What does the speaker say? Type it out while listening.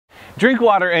Drink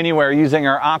water anywhere using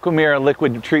our Aquamira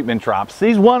liquid treatment drops.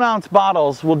 These 1 ounce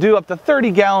bottles will do up to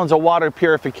 30 gallons of water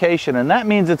purification, and that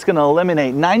means it's going to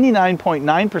eliminate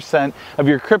 99.9% of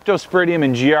your cryptosporidium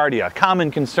and Giardia,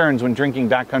 common concerns when drinking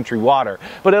backcountry water.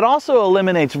 But it also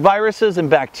eliminates viruses and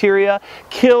bacteria,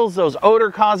 kills those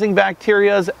odor-causing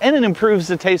bacteria, and it improves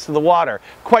the taste of the water.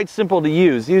 Quite simple to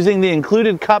use. Using the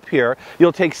included cup here,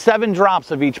 you'll take 7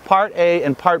 drops of each Part A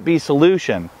and Part B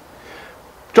solution.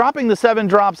 Dropping the 7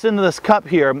 drops into this cup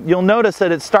here, you'll notice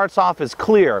that it starts off as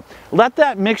clear. Let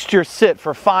that mixture sit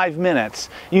for 5 minutes.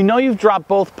 You know you've dropped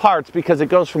both parts because it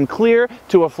goes from clear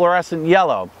to a fluorescent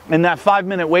yellow, and that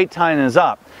 5-minute wait time is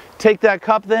up. Take that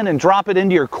cup then and drop it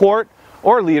into your quart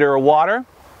or liter of water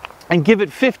and give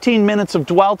it 15 minutes of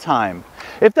dwell time.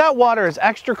 If that water is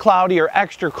extra cloudy or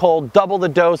extra cold, double the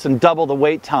dose and double the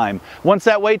wait time. Once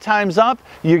that wait time's up,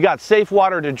 you got safe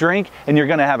water to drink and you're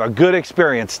going to have a good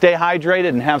experience. Stay hydrated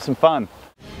and have some fun.